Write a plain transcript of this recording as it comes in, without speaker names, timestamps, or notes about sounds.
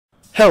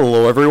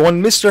Hello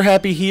everyone, Mr.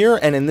 Happy here,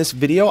 and in this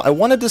video I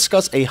want to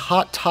discuss a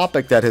hot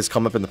topic that has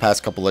come up in the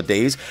past couple of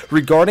days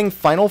regarding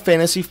Final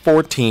Fantasy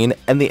XIV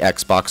and the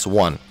Xbox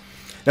One.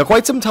 Now,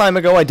 quite some time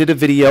ago I did a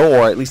video,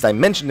 or at least I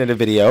mentioned in a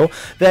video,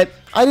 that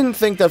I didn't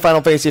think that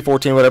Final Fantasy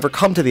XIV would ever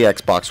come to the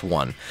Xbox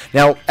One.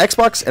 Now,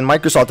 Xbox and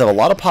Microsoft have a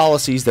lot of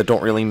policies that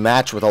don't really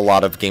match with a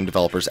lot of game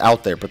developers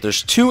out there, but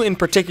there's two in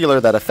particular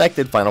that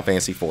affected Final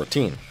Fantasy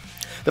XIV.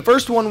 The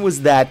first one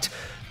was that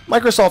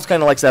Microsoft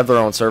kind of likes to have their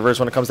own servers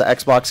when it comes to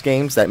Xbox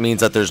games. That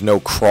means that there's no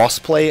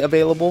crossplay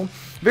available.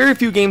 Very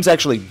few games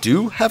actually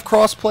do have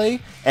crossplay,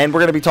 and we're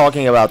going to be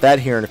talking about that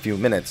here in a few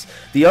minutes.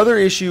 The other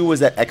issue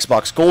was that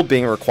Xbox Gold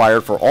being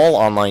required for all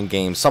online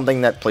games,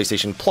 something that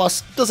PlayStation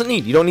Plus doesn't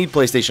need. You don't need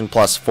PlayStation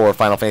Plus for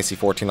Final Fantasy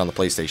XIV on the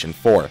PlayStation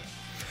 4.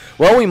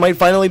 Well, we might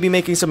finally be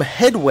making some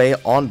headway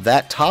on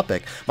that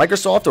topic.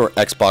 Microsoft, or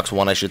Xbox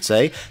One I should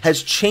say,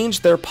 has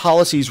changed their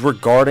policies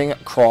regarding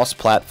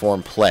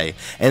cross-platform play,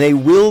 and they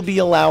will be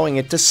allowing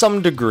it to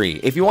some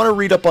degree. If you want to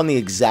read up on the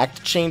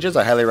exact changes,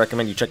 I highly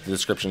recommend you check the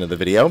description of the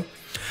video.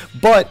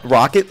 But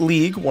Rocket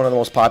League, one of the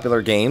most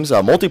popular games,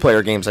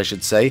 multiplayer games I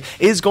should say,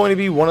 is going to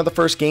be one of the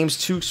first games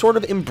to sort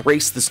of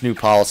embrace this new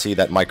policy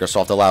that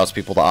Microsoft allows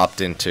people to opt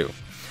into.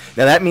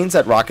 Now that means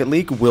that Rocket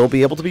League will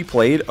be able to be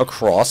played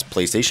across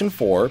PlayStation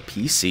 4,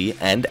 PC,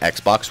 and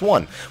Xbox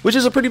One, which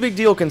is a pretty big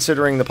deal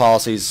considering the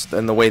policies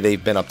and the way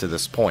they've been up to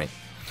this point.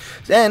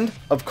 And,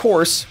 of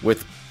course,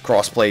 with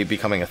crossplay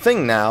becoming a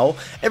thing now,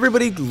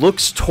 everybody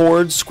looks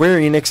towards Square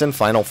Enix and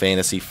Final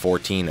Fantasy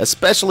XIV,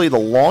 especially the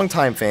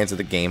longtime fans of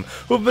the game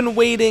who have been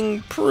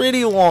waiting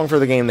pretty long for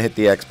the game to hit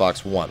the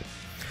Xbox One.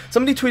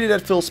 Somebody tweeted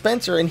at Phil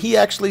Spencer, and he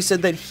actually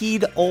said that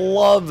he'd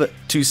love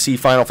to see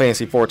Final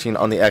Fantasy XIV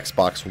on the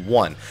Xbox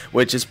One,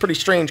 which is pretty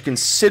strange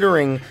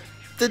considering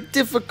the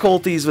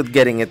difficulties with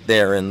getting it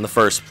there in the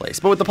first place.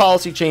 But with the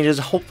policy changes,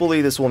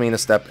 hopefully this will mean a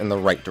step in the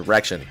right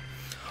direction.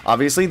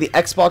 Obviously, the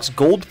Xbox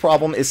Gold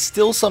problem is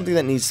still something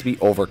that needs to be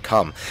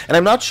overcome, and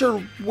I'm not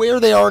sure where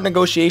they are in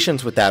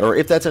negotiations with that, or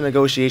if that's a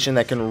negotiation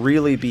that can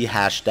really be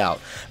hashed out.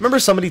 I remember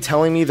somebody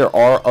telling me there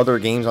are other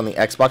games on the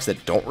Xbox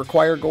that don't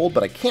require Gold,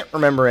 but I can't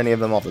remember any of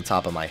them off the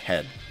top of my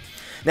head.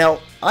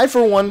 Now, I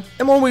for one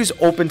am always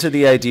open to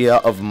the idea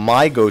of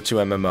my go-to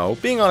MMO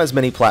being on as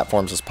many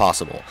platforms as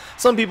possible.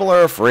 Some people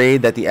are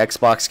afraid that the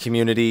Xbox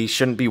community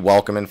shouldn't be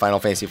welcome in Final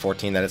Fantasy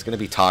XIV, that it's going to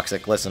be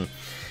toxic. Listen,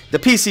 the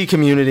PC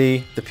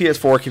community, the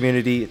PS4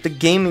 community, the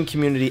gaming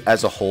community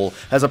as a whole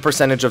has a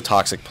percentage of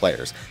toxic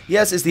players.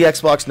 Yes, is the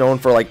Xbox known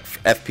for like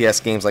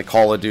FPS games like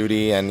Call of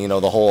Duty and, you know,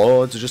 the whole,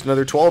 oh, it's just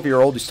another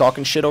 12-year-old who's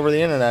talking shit over the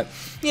internet.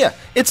 Yeah,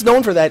 it's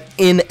known for that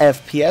in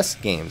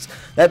FPS games.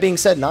 That being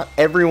said, not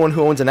everyone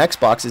who owns an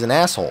Xbox is an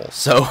asshole.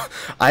 So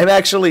I'm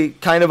actually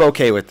kind of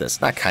okay with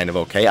this. Not kind of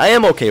okay. I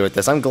am okay with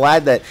this. I'm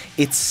glad that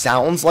it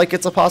sounds like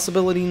it's a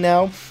possibility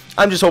now.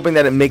 I'm just hoping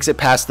that it makes it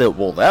past the,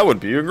 well, that would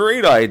be a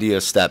great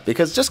idea step,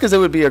 because just because it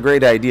would be a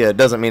great idea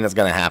doesn't mean it's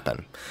going to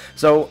happen.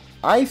 So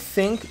I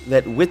think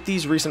that with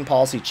these recent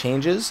policy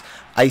changes,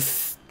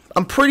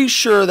 I'm pretty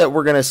sure that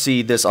we're going to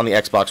see this on the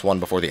Xbox One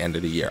before the end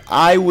of the year.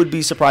 I would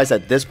be surprised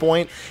at this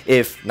point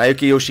if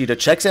Naoki Yoshida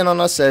checks in on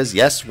us, says,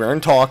 yes, we're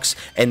in talks,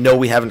 and no,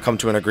 we haven't come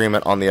to an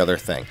agreement on the other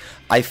thing.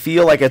 I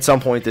feel like at some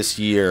point this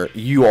year,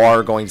 you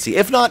are going to see,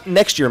 if not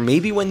next year,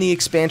 maybe when the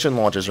expansion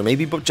launches, or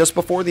maybe just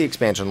before the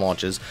expansion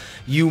launches,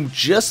 you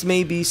just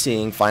may be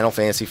seeing Final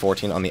Fantasy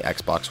XIV on the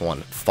Xbox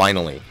One,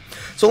 finally.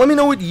 So let me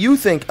know what you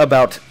think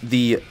about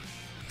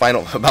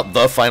Final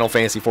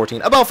Fantasy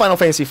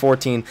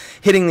XIV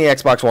hitting the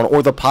Xbox One,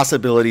 or the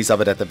possibilities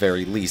of it at the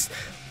very least.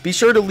 Be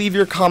sure to leave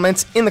your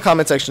comments in the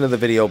comment section of the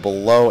video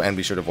below, and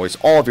be sure to voice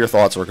all of your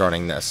thoughts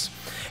regarding this.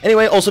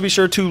 Anyway, also be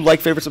sure to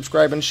like, favorite,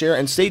 subscribe, and share,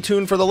 and stay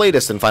tuned for the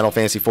latest in Final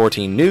Fantasy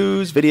XIV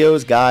news,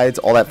 videos, guides,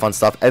 all that fun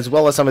stuff, as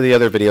well as some of the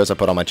other videos I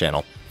put on my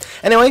channel.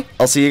 Anyway,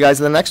 I'll see you guys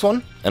in the next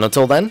one, and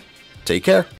until then, take care.